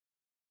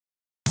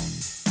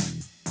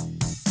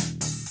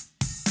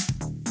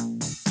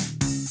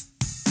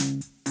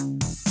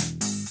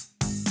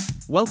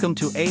Welcome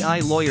to AI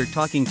Lawyer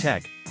Talking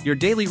Tech, your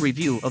daily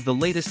review of the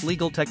latest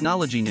legal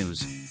technology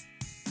news.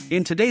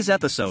 In today's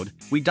episode,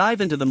 we dive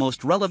into the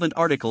most relevant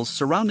articles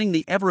surrounding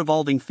the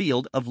ever-evolving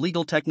field of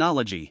legal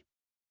technology.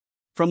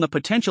 From the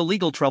potential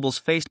legal troubles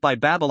faced by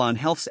Babylon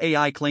Health's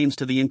AI claims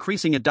to the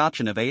increasing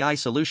adoption of AI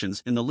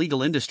solutions in the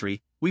legal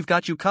industry, we've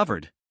got you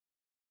covered.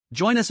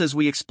 Join us as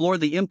we explore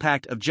the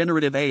impact of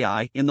generative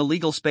AI in the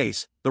legal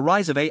space, the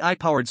rise of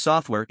AI-powered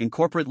software in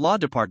corporate law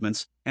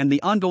departments, and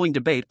the ongoing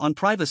debate on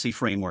privacy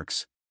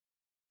frameworks.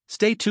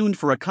 Stay tuned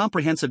for a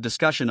comprehensive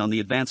discussion on the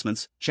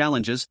advancements,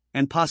 challenges,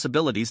 and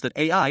possibilities that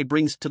AI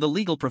brings to the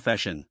legal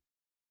profession.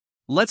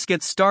 Let's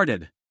get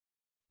started.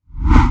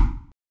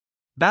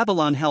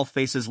 Babylon Health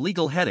faces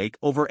legal headache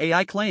over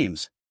AI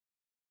claims.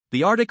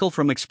 The article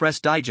from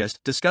Express Digest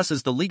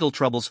discusses the legal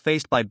troubles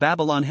faced by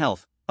Babylon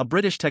Health, a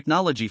British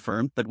technology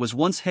firm that was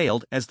once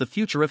hailed as the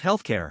future of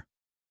healthcare.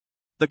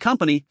 The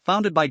company,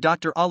 founded by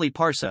Dr. Ali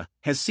Parsa,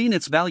 has seen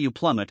its value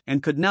plummet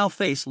and could now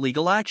face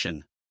legal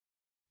action.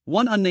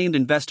 One unnamed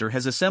investor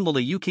has assembled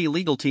a UK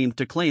legal team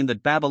to claim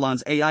that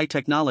Babylon's AI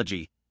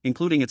technology,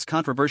 including its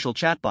controversial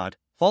chatbot,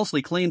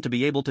 falsely claimed to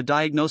be able to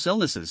diagnose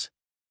illnesses.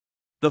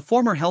 The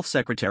former health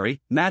secretary,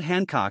 Matt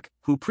Hancock,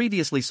 who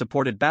previously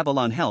supported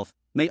Babylon Health,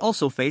 may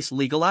also face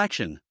legal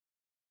action.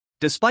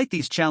 Despite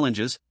these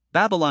challenges,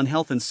 Babylon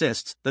Health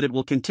insists that it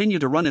will continue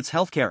to run its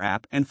healthcare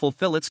app and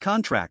fulfill its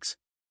contracts.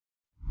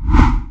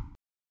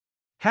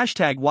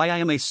 Hashtag Why I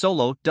am a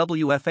Solo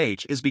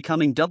WFH is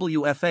becoming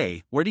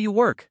WFA, where do you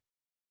work?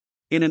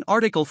 In an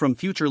article from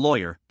Future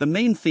Lawyer, the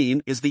main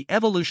theme is the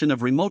evolution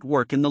of remote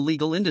work in the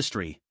legal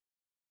industry.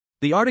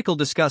 The article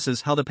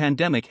discusses how the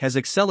pandemic has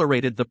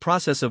accelerated the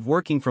process of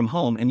working from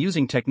home and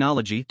using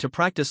technology to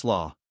practice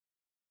law.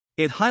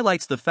 It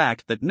highlights the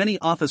fact that many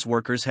office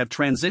workers have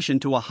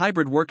transitioned to a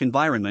hybrid work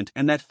environment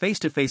and that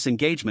face-to-face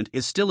engagement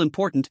is still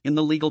important in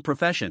the legal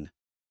profession.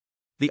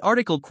 The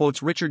article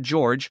quotes Richard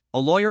George, a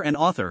lawyer and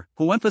author,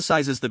 who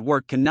emphasizes that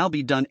work can now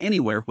be done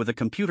anywhere with a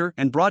computer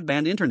and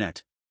broadband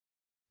internet.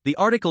 The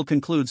article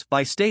concludes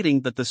by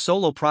stating that the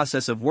solo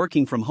process of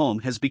working from home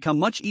has become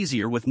much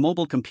easier with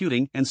mobile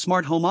computing and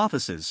smart home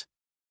offices.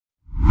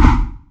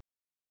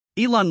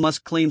 Elon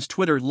Musk claims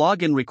Twitter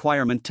login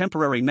requirement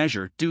temporary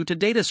measure due to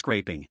data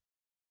scraping.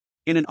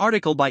 In an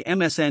article by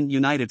MSN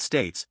United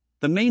States,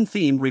 the main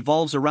theme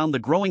revolves around the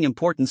growing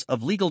importance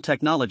of legal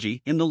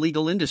technology in the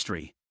legal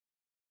industry.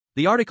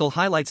 The article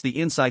highlights the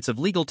insights of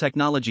legal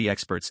technology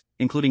experts,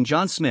 including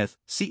John Smith,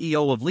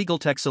 CEO of Legal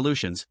Tech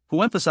Solutions,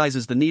 who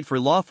emphasizes the need for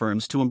law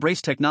firms to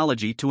embrace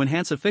technology to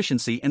enhance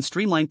efficiency and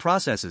streamline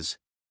processes.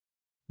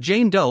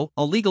 Jane Doe,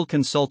 a legal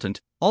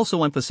consultant,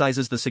 also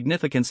emphasizes the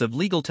significance of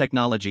legal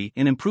technology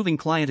in improving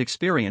client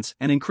experience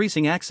and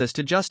increasing access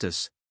to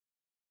justice.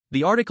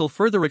 The article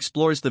further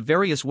explores the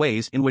various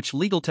ways in which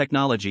legal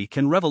technology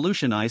can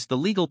revolutionize the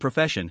legal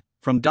profession,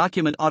 from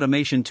document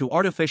automation to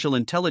artificial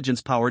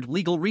intelligence-powered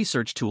legal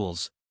research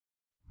tools.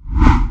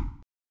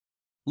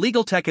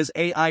 Legal Tech as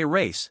AI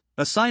Race,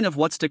 a sign of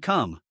what's to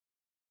come.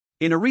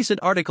 In a recent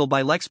article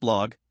by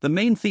LexBlog, the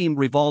main theme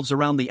revolves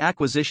around the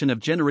acquisition of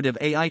generative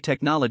AI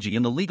technology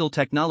in the legal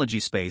technology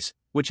space,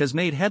 which has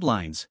made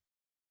headlines.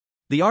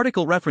 The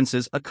article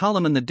references a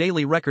column in the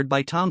Daily Record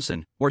by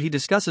Thompson, where he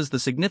discusses the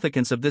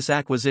significance of this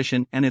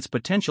acquisition and its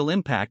potential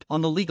impact on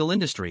the legal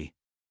industry.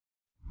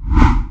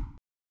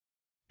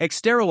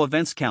 Extero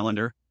Events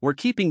Calendar, we're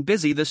keeping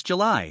busy this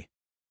July.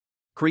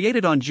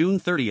 Created on June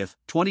 30,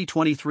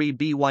 2023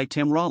 by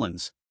Tim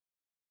Rollins.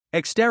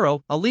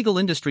 Extero, a legal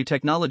industry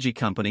technology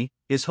company,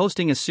 is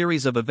hosting a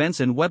series of events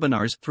and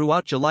webinars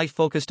throughout July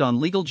focused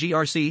on legal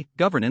GRC,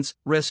 governance,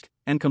 risk,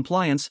 and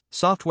compliance,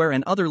 software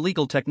and other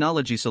legal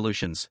technology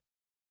solutions.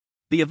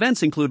 The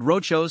events include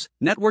roadshows,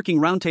 networking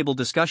roundtable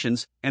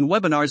discussions, and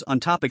webinars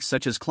on topics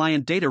such as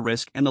client data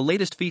risk and the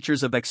latest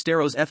features of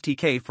Extero's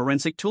FTK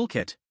Forensic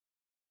Toolkit.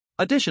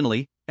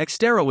 Additionally,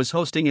 Extero is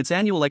hosting its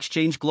annual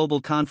Exchange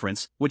Global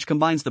Conference, which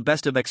combines the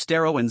best of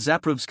Extero and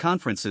Zapprov's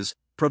conferences,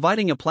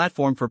 providing a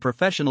platform for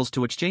professionals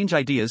to exchange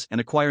ideas and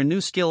acquire new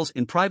skills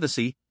in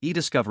privacy,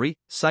 e-discovery,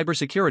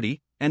 cybersecurity,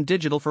 and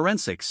digital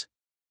forensics.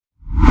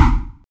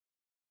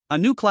 A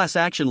new class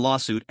action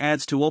lawsuit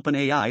adds to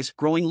OpenAI's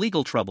growing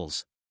legal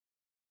troubles.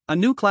 A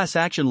new class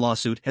action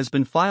lawsuit has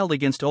been filed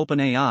against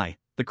OpenAI,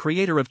 the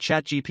creator of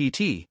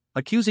ChatGPT,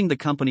 accusing the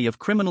company of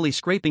criminally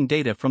scraping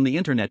data from the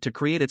internet to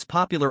create its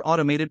popular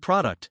automated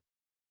product.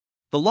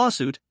 The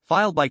lawsuit,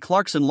 filed by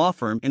Clarkson Law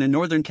Firm in a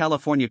Northern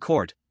California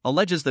court,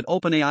 alleges that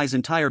OpenAI's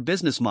entire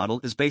business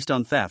model is based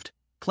on theft,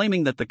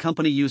 claiming that the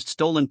company used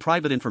stolen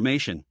private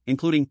information,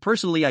 including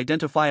personally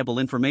identifiable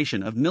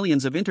information of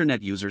millions of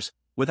internet users,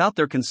 without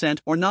their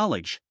consent or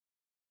knowledge.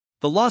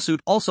 The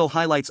lawsuit also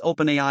highlights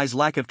OpenAI's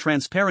lack of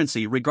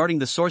transparency regarding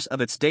the source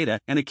of its data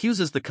and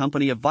accuses the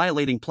company of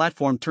violating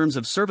platform terms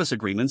of service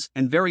agreements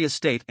and various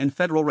state and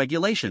federal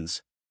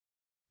regulations.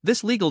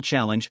 This legal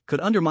challenge could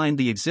undermine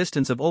the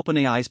existence of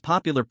OpenAI's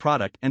popular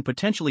product and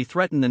potentially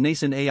threaten the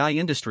nascent AI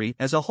industry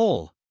as a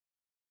whole.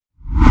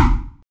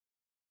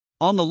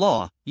 On the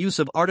law, use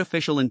of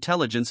artificial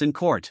intelligence in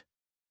court.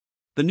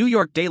 The New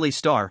York Daily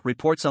Star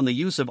reports on the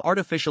use of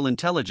artificial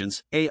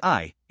intelligence,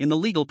 AI, in the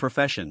legal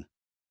profession.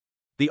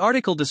 The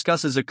article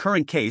discusses a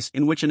current case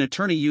in which an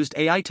attorney used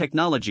AI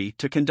technology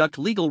to conduct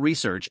legal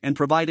research and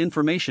provide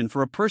information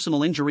for a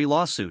personal injury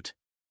lawsuit.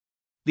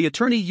 The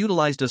attorney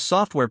utilized a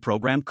software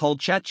program called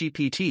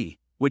ChatGPT,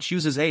 which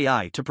uses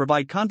AI to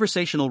provide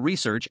conversational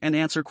research and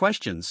answer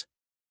questions.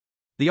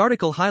 The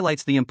article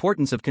highlights the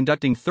importance of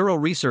conducting thorough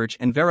research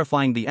and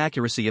verifying the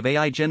accuracy of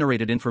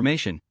AI-generated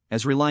information,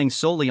 as relying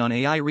solely on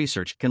AI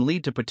research can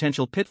lead to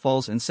potential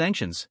pitfalls and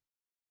sanctions.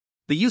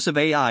 The use of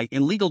AI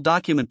in legal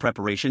document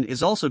preparation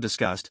is also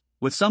discussed,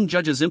 with some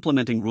judges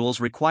implementing rules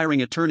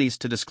requiring attorneys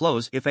to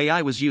disclose if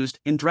AI was used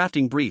in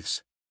drafting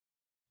briefs.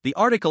 The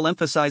article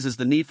emphasizes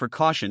the need for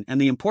caution and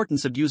the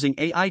importance of using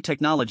AI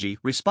technology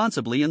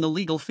responsibly in the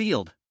legal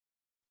field.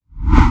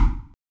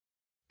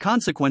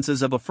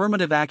 Consequences of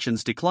affirmative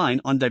actions decline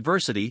on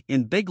diversity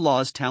in Big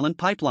Law's talent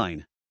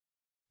pipeline.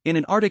 In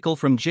an article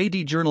from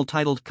JD Journal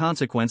titled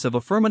Consequence of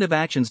Affirmative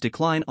Actions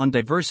Decline on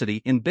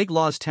Diversity in Big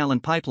Law's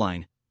Talent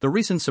Pipeline, the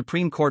recent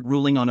Supreme Court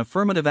ruling on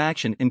affirmative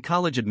action in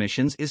college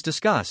admissions is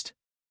discussed.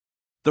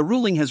 The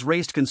ruling has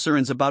raised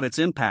concerns about its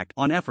impact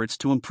on efforts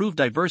to improve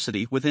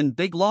diversity within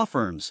big law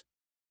firms.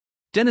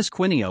 Dennis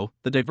Quinio,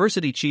 the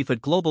diversity chief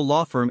at global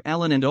law firm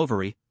Allen &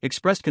 Overy,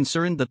 expressed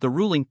concern that the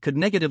ruling could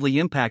negatively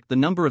impact the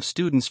number of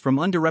students from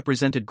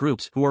underrepresented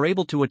groups who are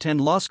able to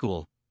attend law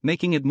school,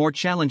 making it more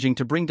challenging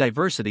to bring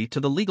diversity to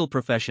the legal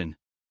profession.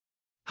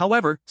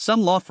 However,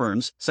 some law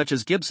firms, such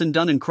as Gibson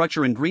Dunn &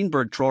 Crutcher and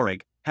Greenberg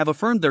Traurig, have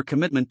affirmed their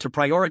commitment to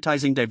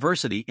prioritizing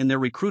diversity in their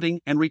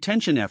recruiting and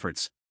retention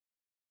efforts.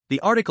 The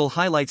article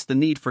highlights the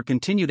need for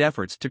continued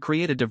efforts to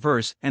create a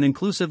diverse and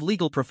inclusive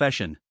legal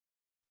profession.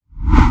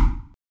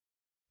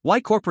 Why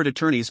corporate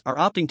attorneys are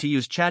opting to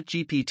use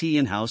ChatGPT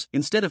in-house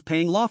instead of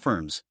paying law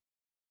firms.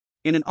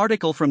 In an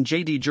article from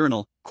JD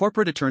Journal,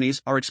 corporate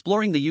attorneys are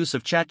exploring the use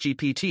of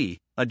ChatGPT,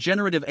 a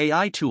generative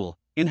AI tool,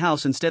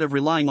 in-house instead of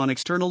relying on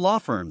external law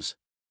firms.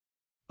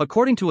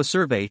 According to a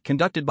survey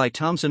conducted by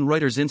Thomson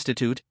Reuters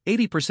Institute,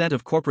 80%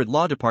 of corporate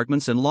law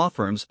departments and law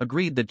firms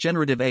agreed that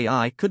generative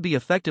AI could be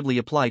effectively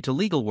applied to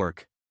legal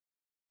work.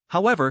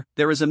 However,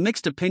 there is a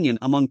mixed opinion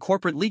among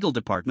corporate legal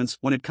departments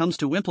when it comes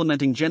to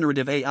implementing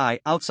generative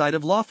AI outside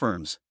of law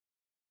firms.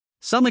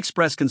 Some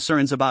express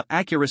concerns about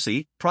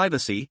accuracy,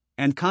 privacy,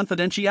 and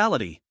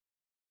confidentiality.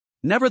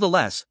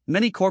 Nevertheless,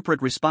 many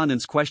corporate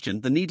respondents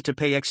question the need to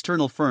pay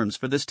external firms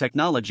for this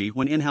technology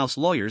when in-house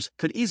lawyers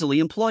could easily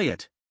employ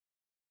it.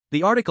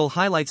 The article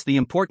highlights the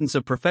importance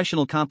of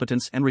professional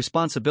competence and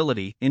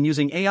responsibility in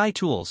using AI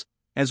tools,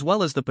 as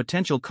well as the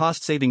potential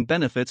cost-saving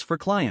benefits for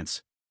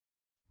clients.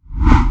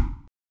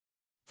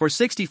 For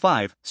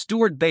 65,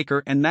 Stuart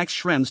Baker and Max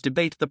Schrems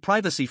debate the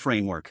privacy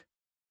framework.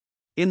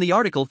 In the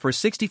article For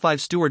 65,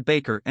 Stuart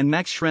Baker and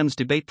Max Schrems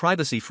debate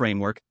privacy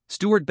framework,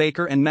 Stuart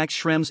Baker and Max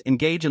Schrems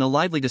engage in a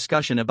lively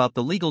discussion about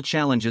the legal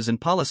challenges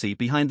and policy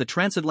behind the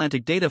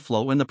transatlantic data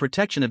flow and the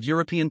protection of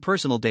European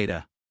personal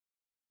data.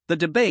 The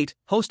debate,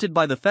 hosted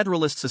by the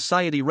Federalist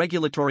Society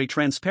Regulatory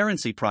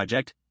Transparency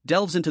Project,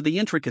 delves into the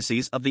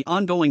intricacies of the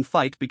ongoing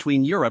fight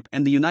between Europe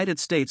and the United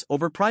States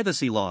over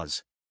privacy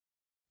laws.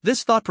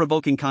 This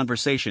thought-provoking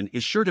conversation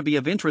is sure to be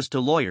of interest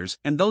to lawyers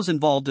and those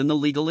involved in the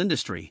legal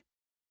industry.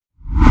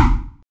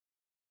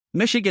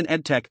 Michigan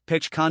EdTech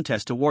Pitch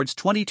Contest awards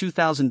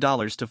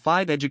 $22,000 to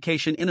 5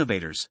 education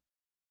innovators.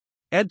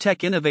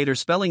 EdTech innovator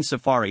Spelling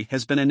Safari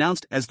has been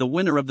announced as the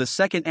winner of the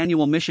second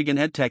annual Michigan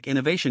EdTech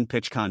Innovation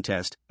Pitch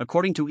Contest,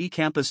 according to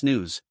eCampus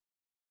News.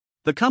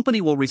 The company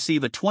will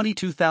receive a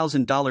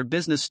 $22,000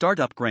 business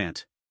startup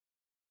grant.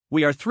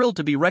 "We are thrilled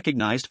to be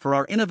recognized for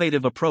our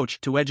innovative approach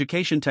to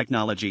education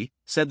technology,"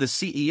 said the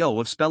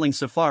CEO of Spelling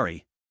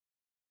Safari.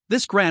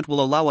 "This grant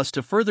will allow us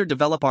to further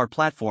develop our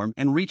platform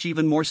and reach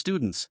even more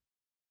students."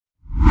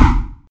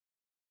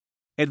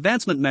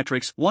 Advancement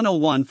Metrics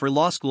 101 for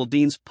Law School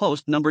Deans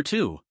Post Number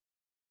 2.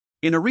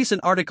 In a recent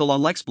article on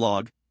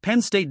LexBlog,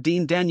 Penn State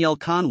Dean Danielle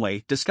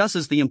Conway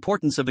discusses the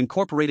importance of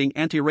incorporating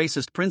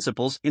anti-racist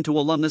principles into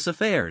alumnus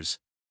affairs.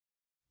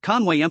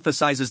 Conway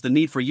emphasizes the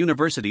need for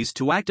universities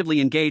to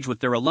actively engage with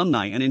their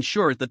alumni and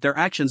ensure that their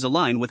actions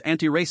align with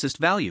anti-racist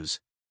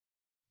values.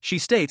 She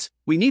states,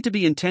 "We need to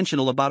be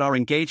intentional about our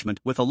engagement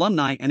with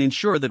alumni and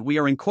ensure that we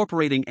are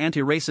incorporating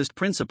anti-racist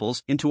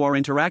principles into our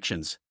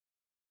interactions."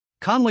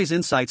 Conway's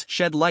insights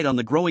shed light on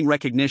the growing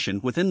recognition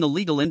within the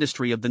legal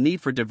industry of the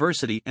need for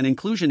diversity and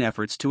inclusion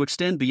efforts to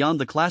extend beyond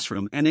the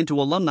classroom and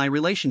into alumni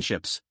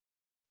relationships.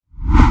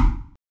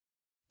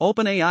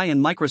 OpenAI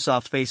and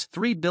Microsoft face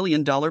 $3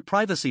 billion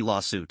privacy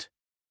lawsuit.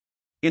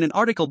 In an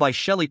article by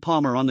Shelley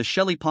Palmer on the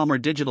Shelley Palmer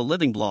Digital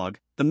Living blog,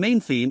 the main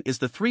theme is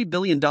the $3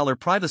 billion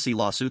privacy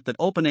lawsuit that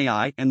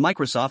OpenAI and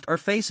Microsoft are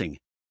facing.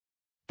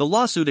 The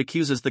lawsuit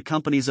accuses the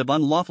companies of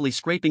unlawfully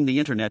scraping the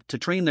internet to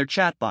train their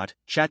chatbot,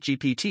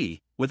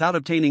 ChatGPT, without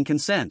obtaining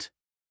consent.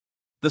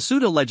 The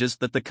suit alleges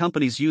that the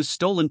companies used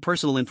stolen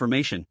personal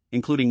information,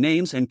 including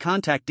names and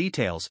contact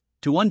details,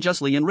 to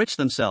unjustly enrich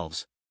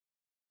themselves.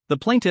 The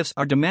plaintiffs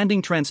are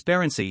demanding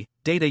transparency,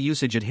 data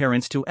usage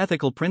adherence to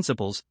ethical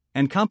principles,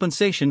 and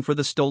compensation for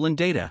the stolen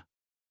data.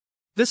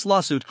 This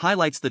lawsuit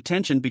highlights the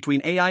tension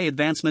between AI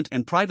advancement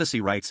and privacy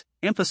rights,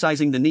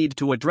 emphasizing the need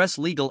to address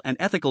legal and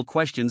ethical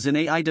questions in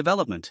AI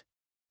development.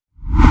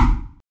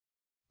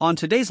 On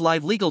today's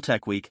live Legal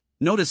Tech Week,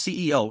 Nota's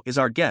CEO is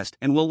our guest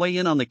and will weigh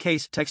in on the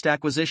case text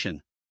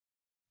acquisition.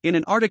 In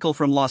an article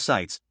from Law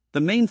Sites, the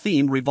main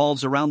theme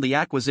revolves around the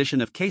acquisition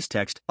of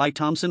Casetext by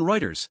Thomson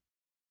Reuters.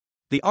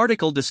 The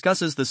article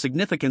discusses the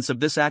significance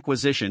of this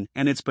acquisition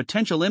and its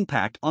potential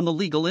impact on the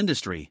legal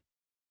industry.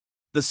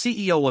 The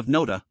CEO of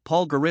Nota,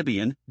 Paul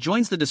Garibian,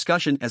 joins the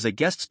discussion as a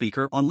guest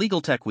speaker on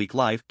Legal Tech Week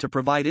Live to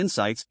provide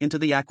insights into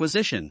the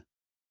acquisition.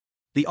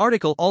 The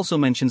article also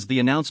mentions the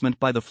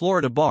announcement by the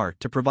Florida Bar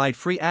to provide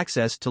free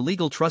access to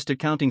legal trust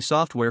accounting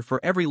software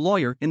for every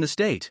lawyer in the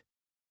state.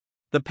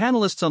 The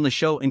panelists on the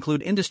show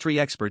include industry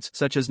experts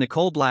such as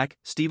Nicole Black,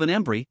 Stephen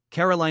Embry,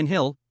 Caroline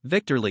Hill,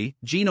 Victor Lee,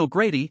 Gene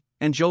O'Grady,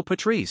 and Joe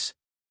Patrice.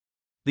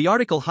 The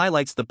article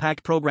highlights the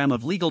packed program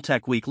of Legal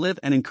Tech Week Live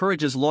and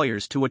encourages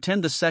lawyers to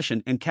attend the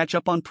session and catch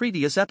up on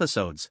previous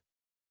episodes.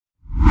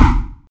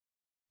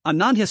 A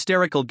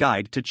non-hysterical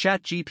guide to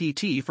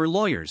ChatGPT for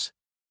lawyers.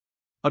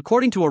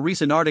 According to a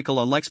recent article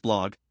on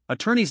LexBlog,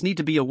 attorneys need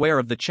to be aware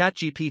of the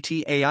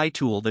ChatGPT AI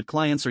tool that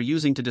clients are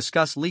using to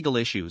discuss legal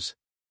issues.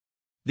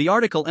 The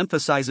article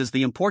emphasizes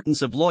the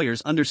importance of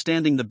lawyers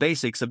understanding the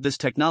basics of this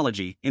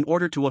technology in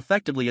order to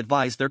effectively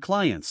advise their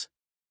clients.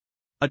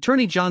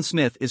 Attorney John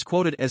Smith is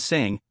quoted as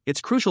saying,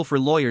 "It's crucial for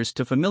lawyers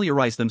to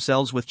familiarize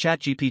themselves with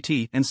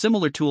ChatGPT and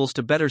similar tools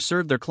to better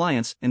serve their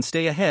clients and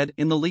stay ahead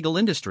in the legal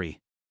industry."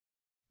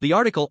 The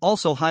article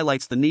also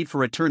highlights the need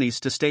for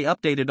attorneys to stay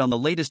updated on the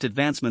latest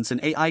advancements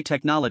in AI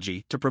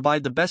technology to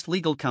provide the best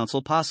legal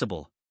counsel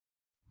possible.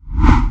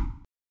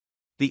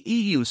 The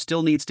EU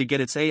still needs to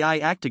get its AI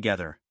act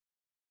together.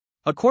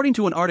 According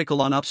to an article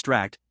on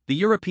Abstract, the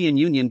European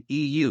Union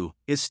 (EU)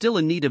 is still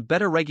in need of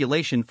better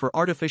regulation for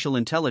artificial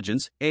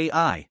intelligence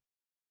 (AI).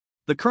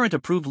 The current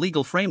approved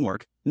legal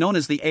framework, known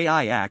as the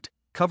AI Act,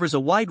 covers a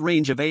wide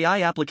range of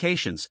AI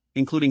applications,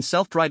 including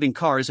self-driving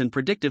cars and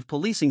predictive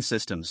policing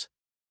systems.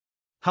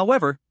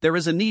 However, there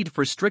is a need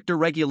for stricter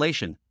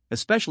regulation,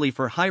 especially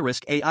for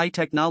high-risk AI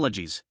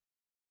technologies.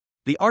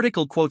 The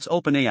article quotes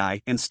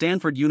OpenAI and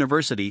Stanford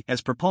University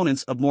as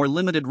proponents of more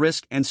limited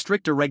risk and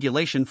stricter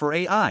regulation for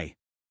AI.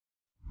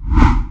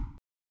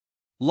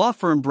 Law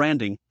firm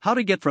branding: how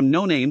to get from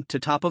no-name to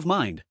top of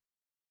mind.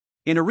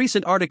 In a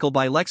recent article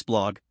by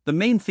LexBlog, the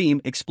main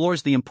theme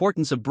explores the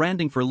importance of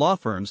branding for law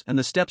firms and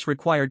the steps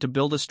required to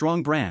build a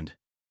strong brand.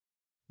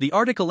 The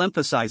article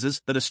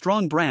emphasizes that a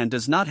strong brand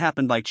does not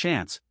happen by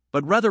chance,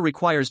 but rather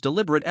requires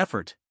deliberate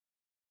effort.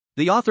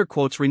 The author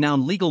quotes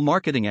renowned legal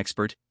marketing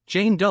expert,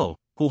 Jane Doe,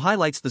 who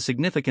highlights the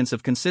significance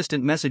of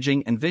consistent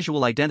messaging and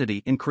visual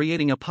identity in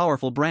creating a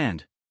powerful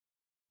brand.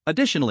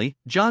 Additionally,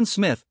 John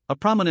Smith, a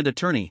prominent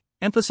attorney,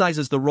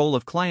 emphasizes the role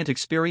of client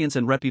experience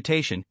and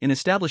reputation in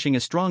establishing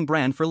a strong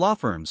brand for law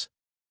firms.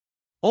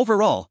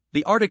 Overall,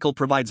 the article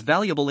provides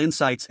valuable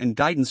insights and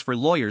guidance for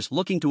lawyers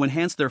looking to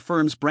enhance their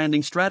firm's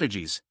branding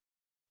strategies.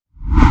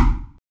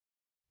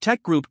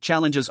 Tech group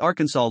challenges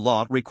Arkansas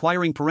law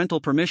requiring parental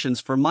permissions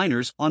for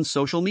minors on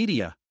social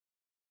media.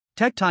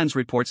 Tech Times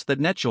reports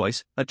that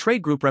NetChoice, a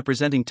trade group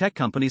representing tech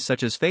companies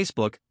such as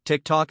Facebook,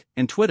 TikTok,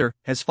 and Twitter,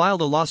 has filed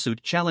a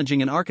lawsuit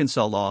challenging an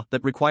Arkansas law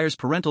that requires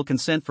parental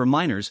consent for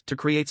minors to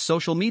create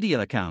social media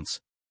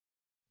accounts.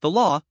 The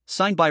law,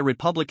 signed by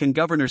Republican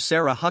Governor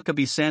Sarah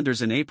Huckabee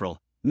Sanders in April,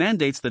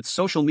 mandates that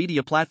social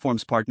media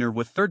platforms partner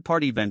with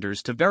third-party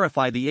vendors to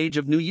verify the age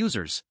of new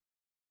users.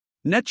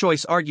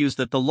 NetChoice argues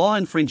that the law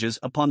infringes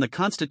upon the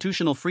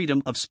constitutional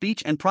freedom of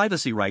speech and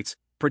privacy rights,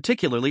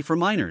 particularly for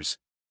minors.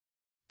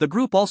 The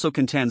group also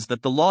contends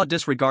that the law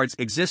disregards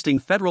existing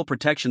federal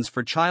protections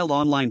for child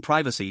online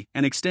privacy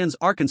and extends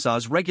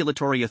Arkansas's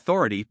regulatory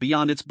authority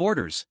beyond its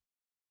borders.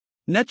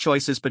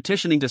 NetChoice is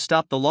petitioning to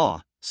stop the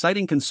law,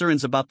 citing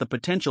concerns about the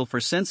potential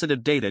for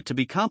sensitive data to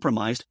be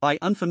compromised by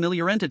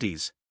unfamiliar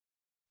entities.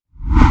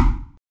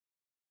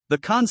 The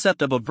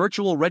concept of a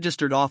virtual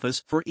registered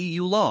office for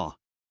EU law.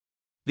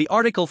 The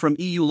article from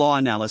EU Law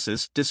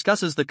Analysis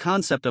discusses the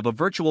concept of a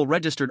virtual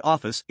registered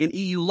office in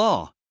EU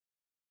law.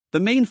 The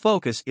main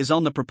focus is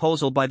on the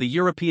proposal by the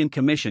European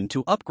Commission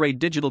to upgrade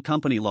digital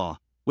company law,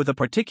 with a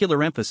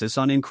particular emphasis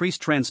on increased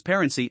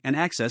transparency and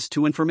access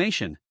to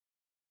information.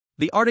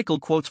 The article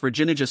quotes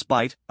Virginia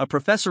Spite, a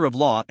professor of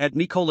law at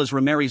Mykolas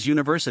Romeris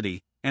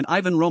University, and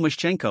Ivan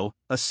Romashchenko,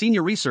 a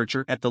senior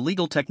researcher at the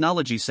Legal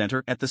Technology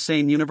Center at the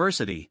same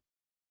university.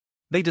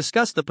 They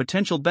discuss the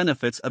potential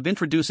benefits of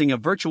introducing a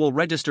virtual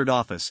registered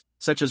office,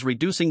 such as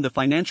reducing the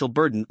financial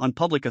burden on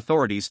public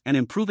authorities and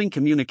improving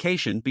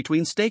communication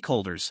between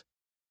stakeholders.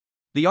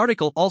 The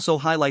article also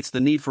highlights the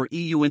need for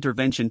EU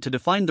intervention to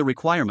define the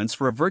requirements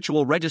for a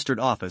virtual registered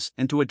office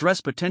and to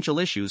address potential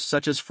issues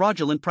such as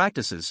fraudulent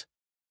practices.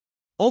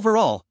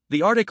 Overall,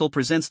 the article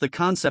presents the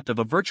concept of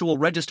a virtual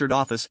registered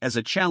office as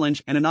a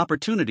challenge and an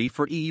opportunity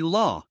for EU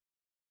law.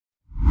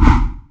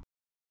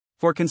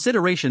 For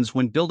considerations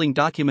when building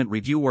document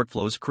review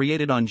workflows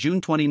created on June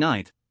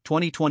 29,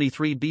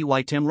 2023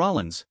 by Tim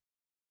Rollins.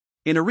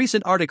 In a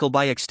recent article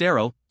by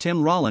Extero,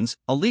 Tim Rollins,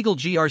 a legal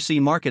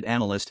GRC market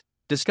analyst,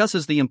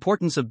 discusses the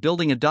importance of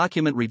building a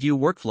document review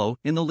workflow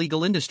in the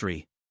legal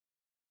industry.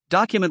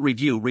 Document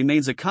review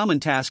remains a common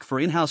task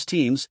for in-house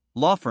teams,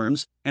 law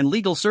firms, and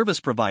legal service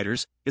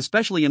providers,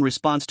 especially in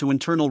response to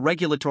internal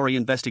regulatory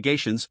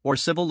investigations or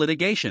civil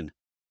litigation.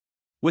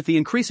 With the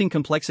increasing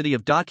complexity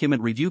of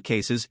document review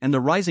cases and the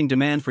rising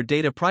demand for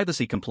data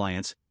privacy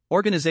compliance,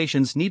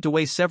 organizations need to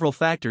weigh several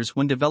factors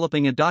when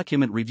developing a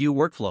document review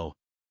workflow.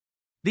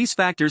 These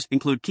factors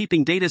include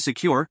keeping data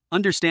secure,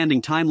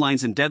 understanding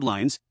timelines and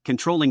deadlines,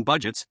 controlling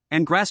budgets,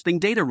 and grasping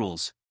data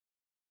rules.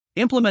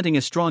 Implementing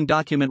a strong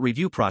document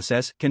review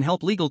process can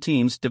help legal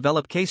teams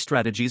develop case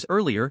strategies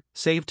earlier,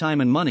 save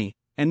time and money,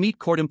 and meet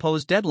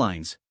court-imposed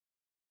deadlines.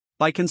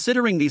 By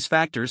considering these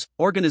factors,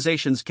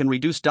 organizations can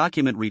reduce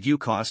document review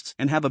costs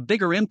and have a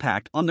bigger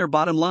impact on their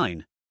bottom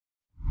line.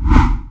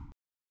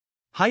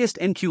 Highest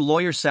NQ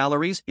lawyer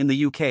salaries in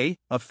the UK,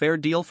 a fair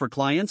deal for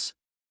clients?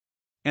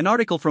 An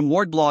article from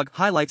Wardblog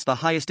highlights the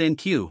highest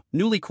NQ,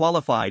 newly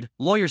qualified,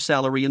 lawyer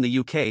salary in the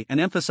UK and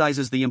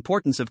emphasizes the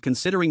importance of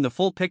considering the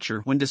full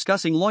picture when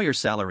discussing lawyer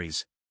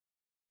salaries.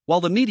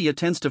 While the media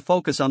tends to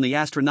focus on the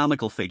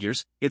astronomical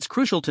figures, it's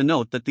crucial to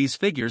note that these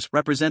figures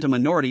represent a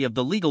minority of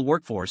the legal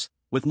workforce,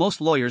 with most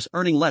lawyers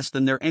earning less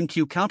than their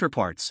NQ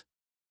counterparts.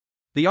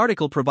 The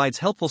article provides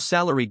helpful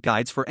salary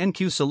guides for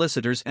NQ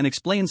solicitors and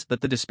explains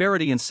that the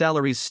disparity in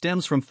salaries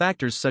stems from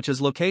factors such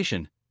as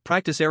location,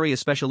 practice area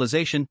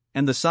specialization,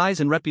 and the size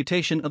and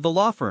reputation of the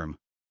law firm.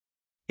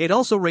 It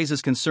also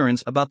raises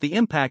concerns about the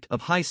impact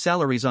of high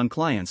salaries on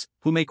clients,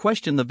 who may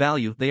question the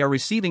value they are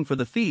receiving for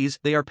the fees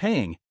they are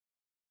paying.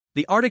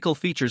 The article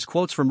features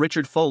quotes from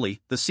Richard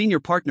Foley, the senior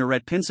partner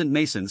at Pinsent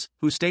Masons,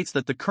 who states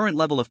that the current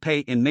level of pay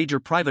in major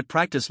private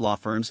practice law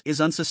firms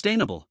is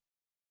unsustainable.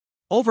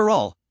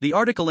 Overall, the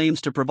article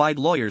aims to provide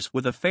lawyers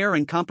with a fair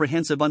and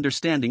comprehensive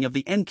understanding of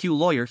the NQ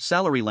lawyer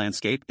salary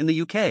landscape in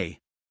the UK.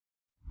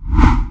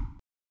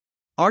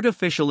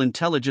 Artificial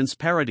intelligence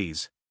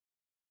parodies.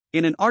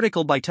 In an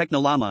article by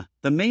Technolama,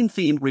 the main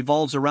theme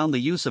revolves around the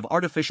use of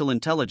artificial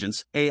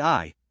intelligence,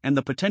 AI, and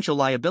the potential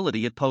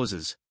liability it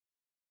poses.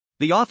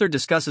 The author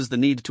discusses the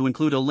need to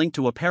include a link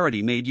to a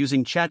parody made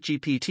using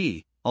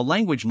ChatGPT, a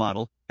language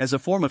model, as a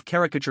form of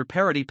caricature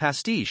parody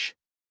pastiche.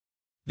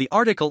 The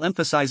article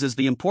emphasizes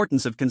the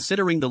importance of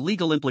considering the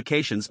legal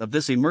implications of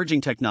this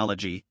emerging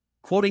technology,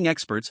 quoting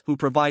experts who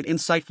provide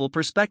insightful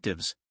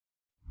perspectives.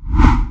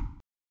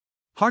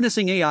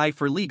 Harnessing AI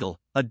for Legal,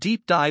 a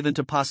deep dive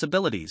into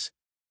possibilities.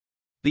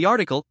 The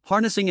article,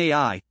 Harnessing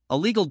AI, a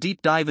legal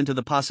deep dive into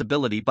the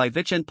possibility by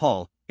Vichent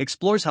Paul,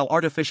 explores how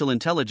artificial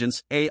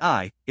intelligence,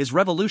 AI, is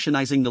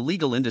revolutionizing the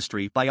legal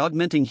industry by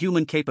augmenting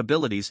human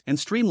capabilities and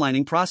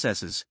streamlining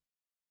processes.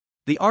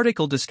 The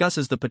article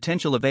discusses the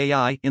potential of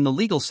AI in the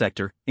legal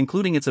sector,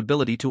 including its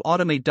ability to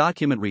automate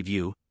document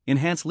review,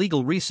 enhance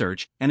legal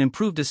research, and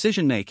improve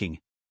decision-making.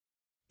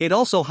 It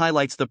also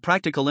highlights the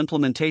practical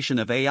implementation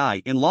of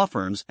AI in law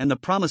firms and the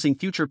promising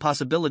future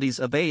possibilities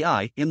of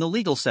AI in the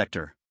legal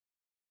sector.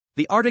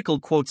 The article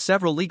quotes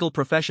several legal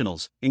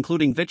professionals,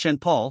 including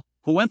Vichent Paul,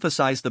 who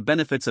emphasize the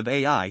benefits of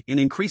AI in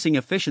increasing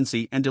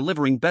efficiency and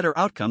delivering better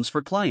outcomes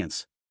for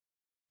clients.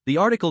 The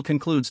article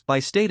concludes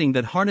by stating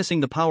that harnessing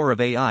the power of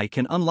AI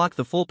can unlock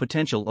the full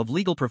potential of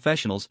legal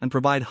professionals and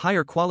provide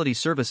higher quality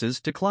services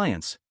to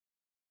clients.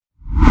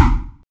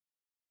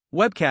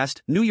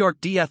 Webcast, New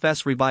York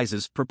DFS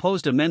revises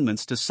proposed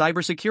amendments to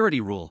cybersecurity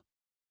rule.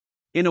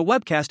 In a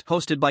webcast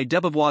hosted by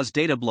Debevoise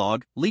Data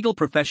Blog, legal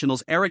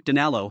professionals Eric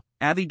Dinallo,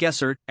 Avi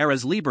Gesser,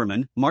 Erez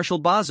Lieberman,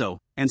 Marshall Bazo,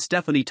 and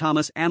Stephanie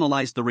Thomas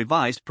analyzed the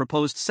revised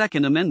proposed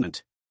Second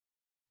Amendment.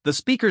 The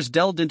speakers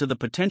delved into the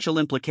potential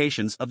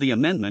implications of the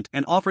amendment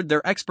and offered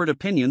their expert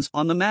opinions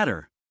on the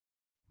matter.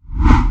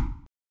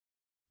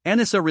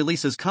 ENISA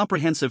releases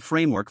comprehensive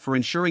framework for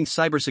ensuring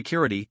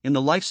cybersecurity in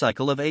the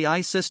lifecycle of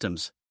AI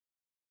systems.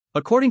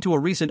 According to a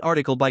recent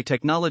article by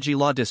Technology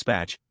Law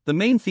Dispatch, the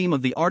main theme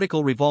of the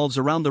article revolves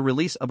around the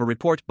release of a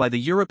report by the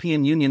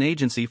European Union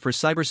Agency for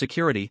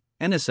Cybersecurity,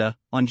 ENISA,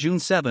 on June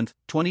 7,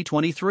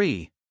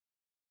 2023.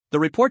 The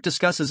report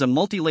discusses a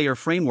multi-layer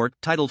framework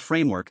titled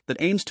Framework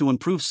that aims to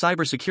improve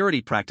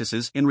cybersecurity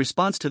practices in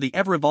response to the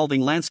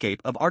ever-evolving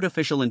landscape of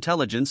artificial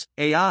intelligence,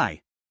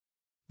 AI.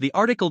 The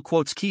article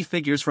quotes key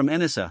figures from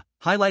ENISA,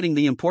 highlighting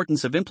the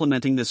importance of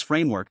implementing this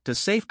framework to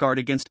safeguard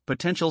against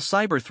potential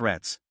cyber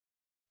threats.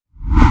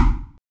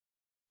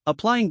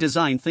 Applying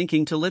design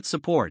thinking to lit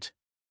support.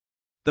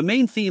 The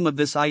main theme of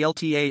this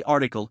ILTA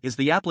article is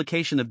the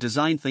application of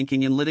design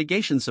thinking in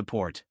litigation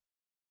support.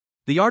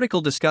 The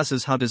article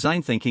discusses how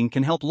design thinking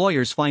can help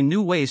lawyers find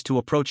new ways to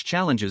approach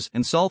challenges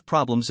and solve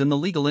problems in the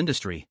legal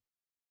industry.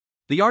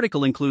 The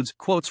article includes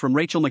quotes from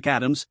Rachel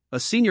McAdams, a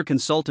senior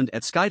consultant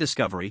at Sky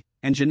Discovery,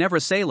 and Ginevra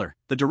Saylor,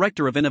 the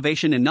Director of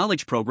Innovation and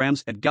Knowledge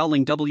Programs at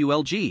Gowling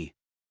WLG.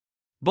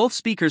 Both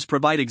speakers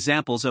provide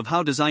examples of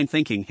how design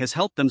thinking has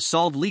helped them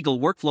solve legal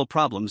workflow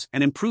problems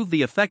and improve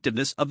the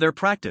effectiveness of their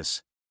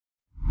practice.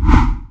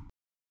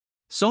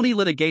 Sony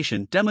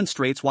litigation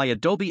demonstrates why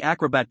Adobe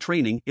Acrobat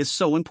training is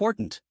so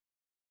important.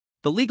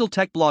 The legal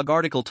tech blog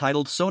article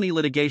titled Sony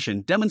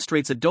Litigation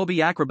Demonstrates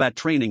Adobe Acrobat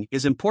Training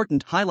is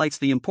Important highlights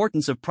the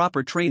importance of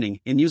proper training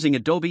in using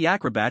Adobe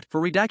Acrobat for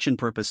redaction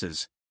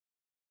purposes.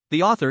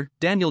 The author,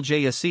 Daniel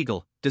J.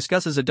 Siegel,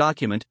 discusses a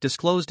document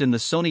disclosed in the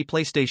Sony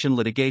PlayStation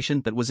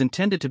litigation that was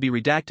intended to be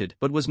redacted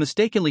but was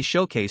mistakenly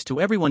showcased to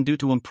everyone due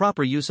to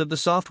improper use of the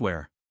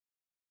software.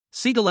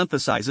 Siegel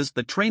emphasizes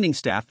that training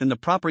staff in the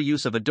proper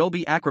use of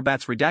Adobe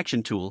Acrobat's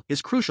redaction tool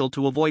is crucial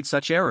to avoid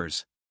such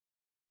errors.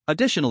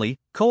 Additionally,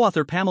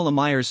 co-author Pamela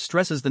Myers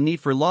stresses the need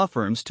for law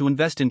firms to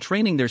invest in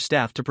training their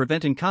staff to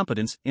prevent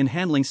incompetence in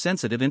handling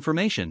sensitive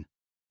information.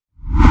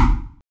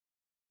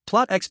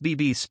 Plot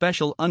XBB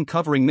Special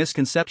Uncovering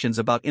Misconceptions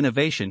About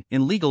Innovation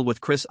in Legal with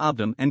Chris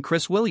Obdam and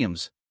Chris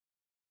Williams.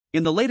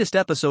 In the latest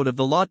episode of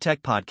the Law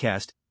Tech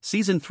Podcast,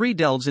 Season 3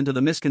 delves into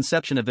the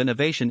misconception of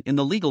innovation in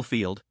the legal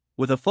field,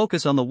 with a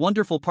focus on the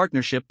wonderful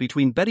partnership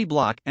between Betty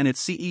Block and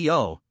its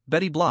CEO,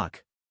 Betty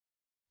Block.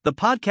 The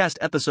podcast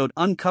episode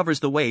uncovers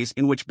the ways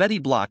in which Betty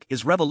Block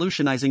is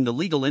revolutionizing the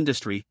legal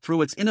industry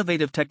through its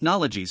innovative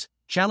technologies,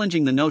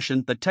 challenging the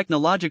notion that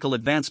technological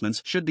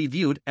advancements should be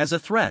viewed as a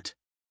threat.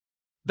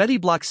 Betty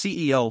Block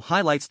CEO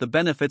highlights the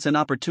benefits and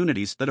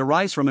opportunities that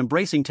arise from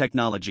embracing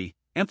technology,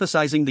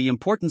 emphasizing the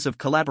importance of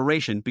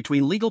collaboration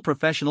between legal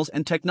professionals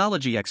and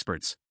technology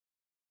experts.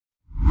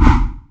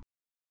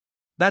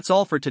 That's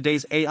all for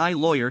today's AI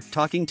Lawyer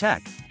Talking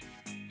Tech.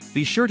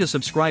 Be sure to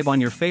subscribe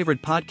on your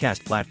favorite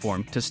podcast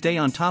platform to stay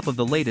on top of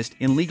the latest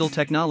in legal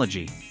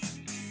technology.